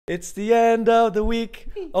It's the end of the week,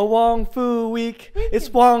 a Wong Fu week. It's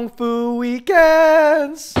Wong Fu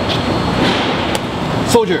Weekends.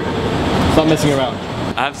 Soldier, stop messing around.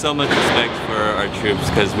 I have so much respect for our troops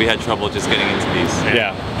because we had trouble just getting into these.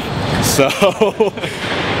 Yeah. So,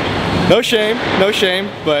 no shame,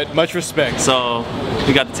 but much respect. So,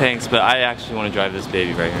 we got the tanks, but I actually want to drive this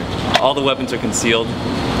baby right here. All the weapons are concealed.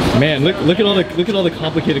 Man, look at all the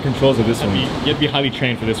complicated controls of this one. You have to be highly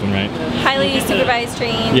trained for this one, right? Highly supervised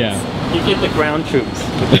trained. Yeah. You get the ground troops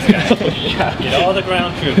with this guy. Yeah. Get all the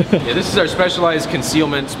ground troops. Yeah, this is our specialized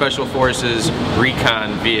concealment special forces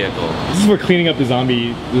recon vehicle. This is for cleaning up the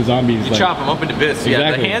zombies. You like, chop them up into bits. Exactly.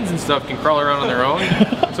 Yeah, the hands and stuff can crawl around on their own.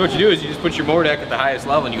 So what you do is you just put your Mordac at the highest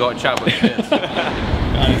level and you go out and chop them into bits.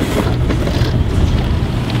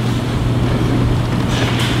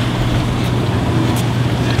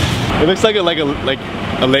 It looks like a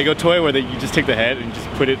Lego toy where you just take the head and just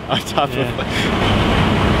put it on top of.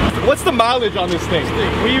 What's the mileage on this thing?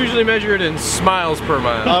 We usually measure it in miles per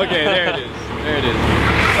mile. Okay, there it is. There it is.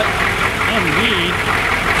 And we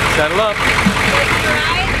Settle up.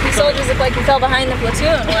 The soldiers look like you fell behind the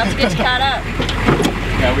platoon. We'll have to get you caught up.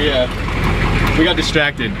 Yeah, we got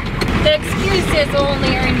distracted. The excuse is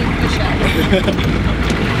only earning push-ups.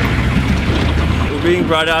 We're being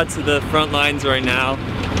brought out to the front lines right now.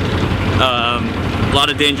 A lot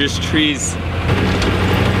of dangerous trees.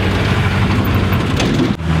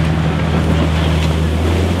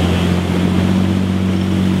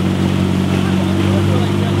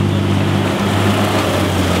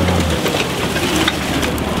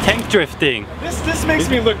 tank drifting. This makes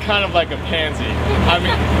me look kind of like a pansy. I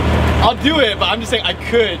mean, I'll do it, but I'm just saying I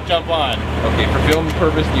could jump on. Okay, for film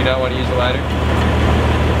purpose, do you not want to use a ladder?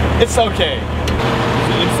 It's okay.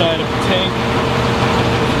 So inside of the tank,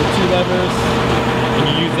 two levers, and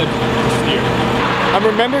you use them to steer. I'm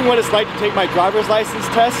remembering what it's like to take my driver's license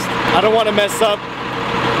test. I don't want to mess up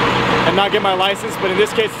and not get my license, but in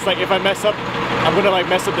this case, it's like if I mess up, I'm gonna like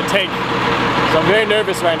mess up the tank. So I'm very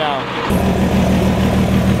nervous right now.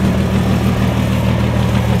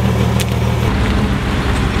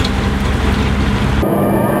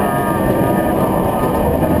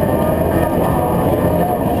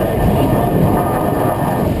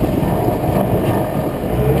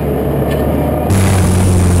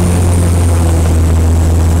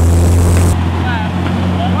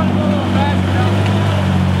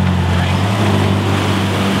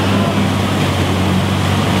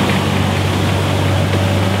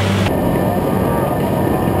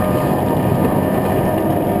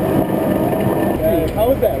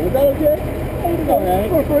 Was that okay? Alright.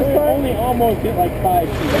 For first time? Only almost hit like 5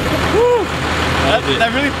 feet. Woo!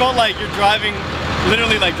 That really felt like you're driving,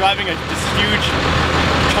 literally like driving this huge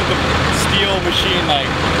chunk of steel machine, like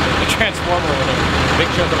a transformer or whatever. Big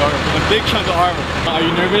chunk of armor. A big chunk of armor. Are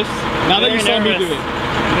you nervous? Now that you saw me do it.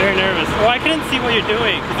 I'm very nervous. Well, I couldn't see what you're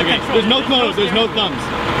doing. Okay, there's no thumbs, there's no thumbs.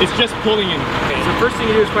 It's just pulling in. Okay, so first thing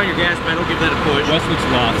you do is find your gas pedal, give that a push. Wes looks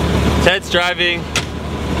lost. Ted's driving.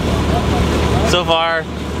 So far,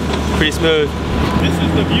 pretty smooth. This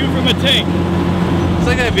is the view from a tank. It's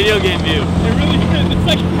like a video game view. It really is. It's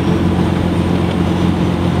like...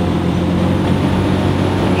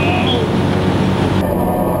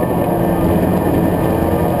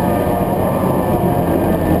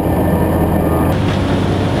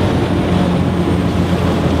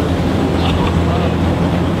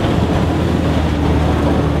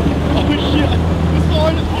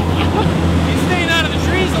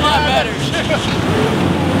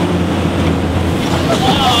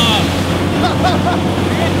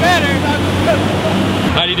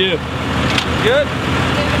 How'd he do? Good.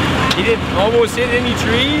 He didn't almost hit any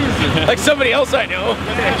trees. Like somebody else I know.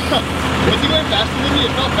 Was he going faster than me?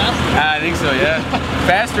 It felt faster. I think so, yeah.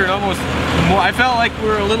 Faster and almost more. I felt like we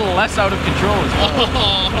were a little less out of control as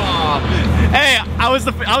well. Hey, I was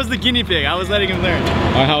the guinea pig. I was letting him learn.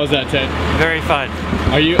 How was that, Ted? Very fun.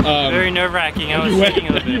 Are you Very nerve-wracking. I was thinking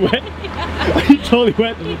a little bit. Are you wet? Are you totally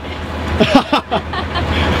wet?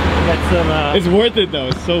 It's worth it though.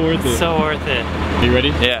 It's so worth it. So worth it. Are you ready?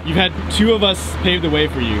 Yeah. You've had 2 of us pave the way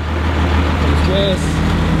for you.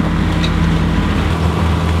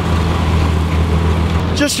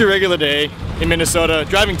 Just your regular day in Minnesota,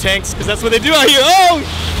 driving tanks, because that's what they do out here. Oh!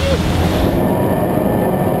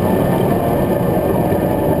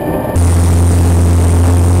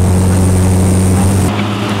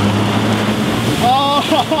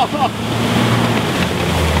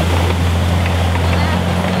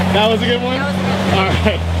 That was a good one?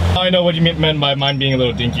 Alright. Now I know what you meant by mine being a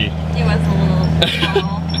little dinky. It was a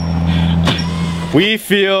little We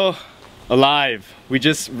feel alive. We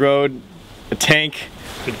just rode a tank.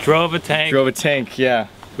 We drove a tank. Drove a tank, yeah.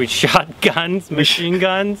 We shot guns, machine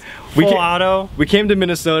guns, We full ca- auto. We came to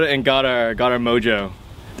Minnesota and got our mojo.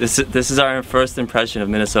 This is our first impression of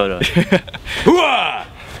Minnesota.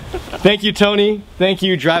 Thank you, Tony. Thank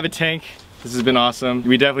you, Drive a Tank. This has been awesome.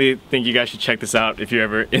 We definitely think you guys should check this out if you're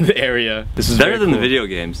ever in the area. This is Better very than cool. the video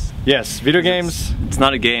games. Yes, video games. It's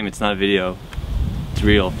not a game, it's not a video. It's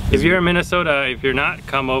real. If you're in Minnesota, if you're not,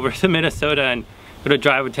 come over to Minnesota and go to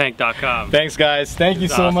driveatank.com. Thanks, guys. Thank you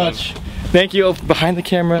It's so awesome. much. Thank you behind the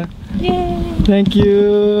camera. Thank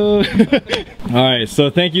you. All right, so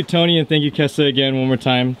thank you, Tony, and thank you, Kessa, again one more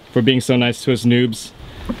time for being so nice to us noobs.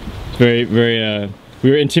 Very, very. We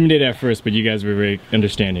were intimidated at first, but you guys were very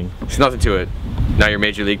understanding. There's nothing to it. Now you're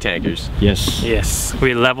major league tankers. Yes. Yes,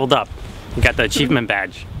 we leveled up. We got the achievement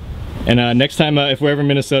badge. And next time, if we're ever in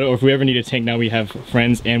Minnesota, or if we ever need a tank, now we have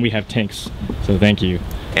friends and we have tanks. So thank you.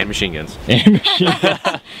 And machine guns. And machine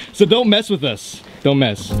guns. So don't mess with us. Don't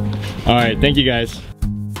mess. All right, thank you guys.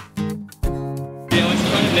 I was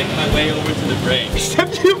trying to make my way over to the brain.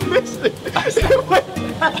 Except you missed it.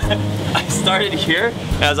 I started here,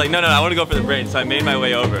 and I was like, no, I want to go for the brain, so I made my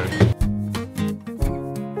way over.